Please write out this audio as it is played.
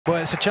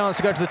Well, it's a chance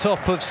to go to the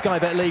top of Sky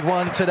Bet League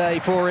One today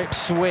for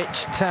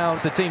Ipswich Town.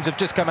 The teams have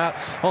just come out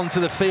onto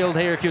the field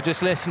here. If you're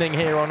just listening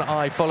here on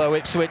I Follow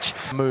Ipswich.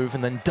 Move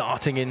and then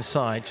darting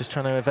inside, just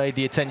trying to evade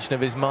the attention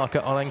of his marker,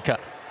 Olenka.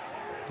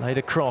 Laid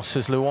across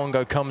as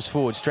Luongo comes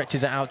forward,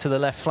 stretches it out to the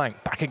left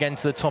flank. Back again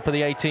to the top of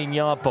the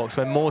 18-yard box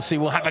where Morsey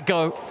will have a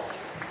go.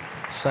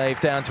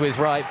 Saved down to his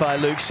right by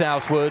Luke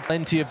Southwood.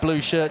 Plenty of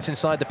blue shirts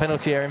inside the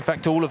penalty area. In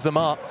fact, all of them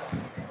are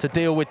to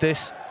deal with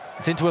this.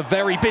 It's into a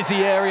very busy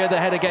area. The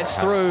header gets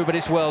through, but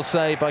it's well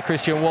saved by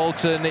Christian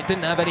Walton. It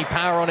didn't have any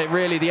power on it,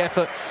 really. The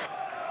effort,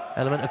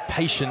 element of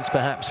patience,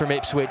 perhaps, from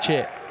Ipswich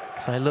here.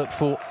 So they look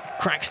for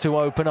cracks to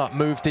open up.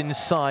 Moved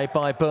inside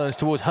by Burns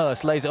towards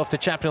Hurst. Lays it off to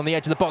Chaplin on the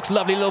edge of the box.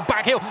 Lovely little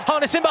back heel.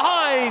 Harness in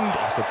behind.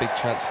 That's a big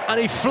chance. And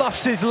he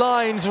fluffs his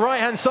lines.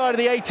 Right-hand side of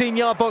the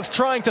 18-yard box,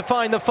 trying to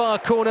find the far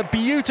corner.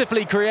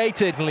 Beautifully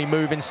created.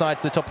 Move inside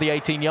to the top of the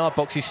 18-yard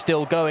box. He's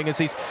still going as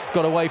he's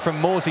got away from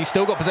Morsey.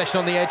 Still got possession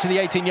on the edge of the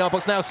 18-yard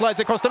box. Now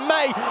slides across to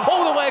May.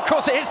 All the way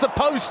across. It hits the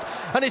post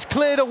and it's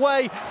cleared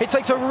away. It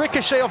takes a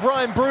ricochet off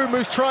Ryan Broom,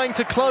 who's trying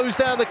to close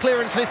down the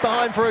clearance, and it's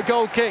behind for a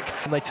goal kick.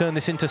 And they turn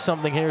this into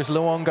something here as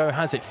Luongo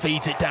has it.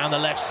 Feeds it down the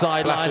left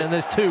sideline, and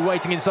there's two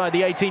waiting inside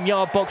the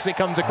 18-yard box. It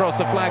comes across,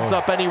 the flag's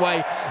up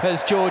anyway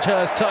as George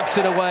Hurst tucks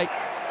it away.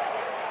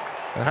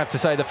 I have to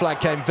say the flag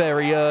came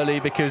very early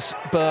because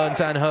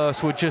Burns and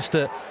Hurst were just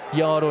a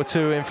yard or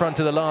two in front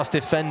of the last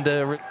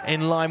defender,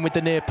 in line with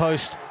the near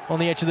post on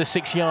the edge of the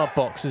 6-yard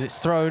box as it's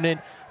thrown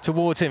in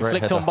towards him. Great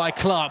flicked header on by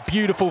Clark.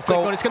 Beautiful flick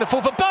on. It's going to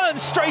fall for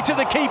Burns, straight at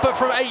the keeper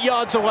from 8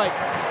 yards away.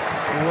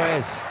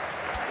 Where's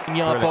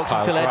yard box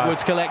until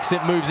Edwards collects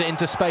it, moves it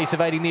into space,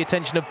 evading the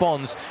attention of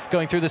Bonds,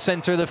 going through the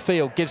centre of the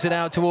field, gives it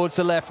out towards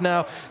the left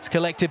now. It's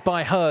collected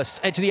by Hurst,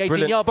 edge of the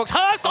 18-yard box.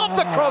 Hurst off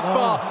the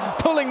crossbar,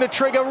 pulling the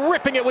trigger,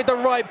 ripping it with the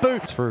right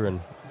boot. Through,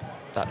 and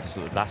that's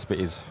the last bit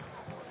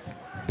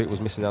was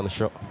missing down the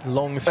shot.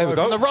 Long throw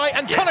from the right,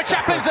 and Connor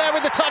Chaplin's there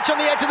with the touch on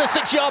the edge of the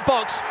 6-yard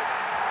box.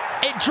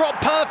 It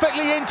dropped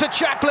perfectly into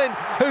Chaplin,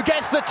 who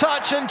gets the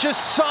touch and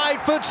just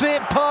side foots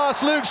it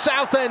past Luke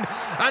Southend.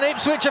 And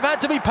Ipswich have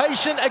had to be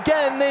patient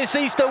again this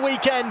Easter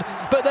weekend,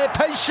 but their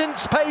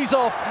patience pays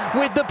off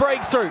with the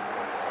breakthrough.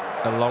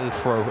 A long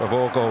throw of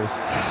all goals.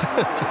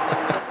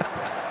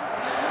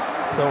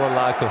 So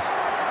unlike us.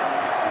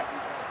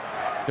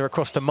 They're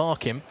across to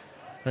mark him,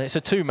 and it's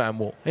a two-man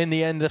wall. In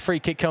the end, the free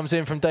kick comes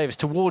in from Davis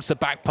towards the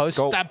back post.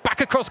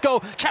 Back across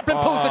goal. Chaplin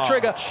pulls the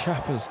trigger.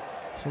 Chappers.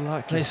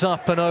 It's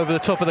up and over the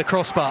top of the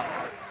crossbar.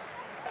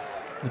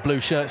 The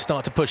blue shirts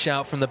start to push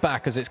out from the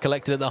back as it's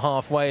collected at the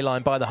halfway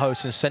line by the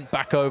host and sent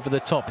back over the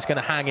top. It's going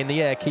to hang in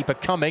the air. Keeper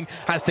coming,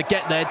 has to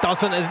get there,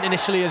 doesn't as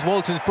initially as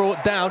Walton's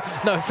brought down.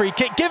 No free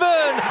kick given,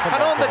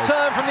 and on the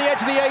turn from the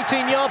edge of the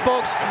 18-yard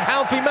box,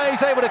 Alfie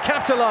May's able to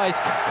capitalise.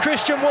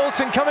 Christian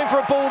Walton coming for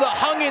a ball that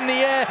hung in the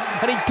air,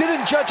 and he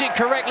didn't judge it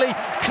correctly.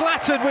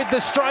 Clattered with the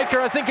striker,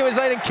 I think it was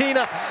Aidan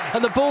Keena,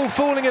 and the ball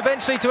falling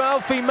eventually to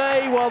Alfie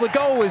May while the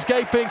goal was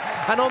gaping.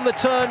 And on the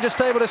turn, just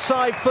able to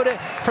side foot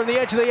it from the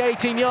edge of the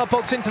 18-yard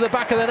box into the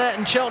back of the net,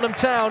 and Cheltenham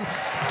Town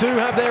do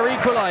have their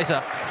equaliser.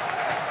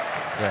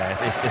 Yeah,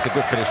 it's a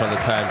good finish on the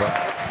turn, but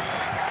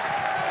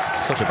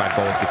such a bad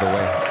goal to give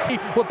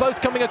away. We're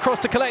both coming across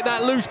to collect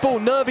that loose ball.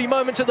 Nervy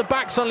moments at the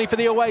back suddenly for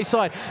the away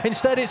side.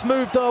 Instead, it's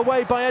moved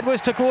away by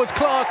Edwards towards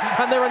Clark,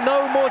 and there are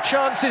no more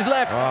chances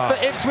left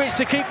for Ipswich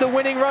to keep the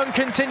winning run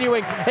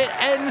continuing. It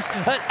ends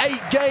at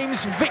 8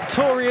 games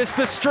victorious,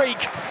 the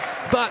streak,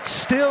 but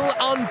still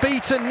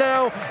unbeaten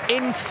now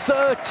in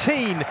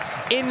 13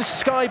 in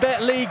Sky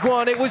Bet League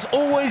One. It was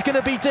always going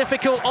to be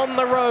difficult on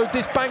the road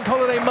this Bank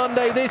Holiday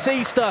Monday, this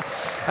Easter,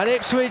 and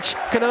Ipswich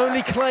can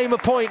only claim a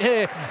point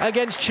here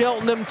against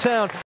Cheltenham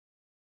Town.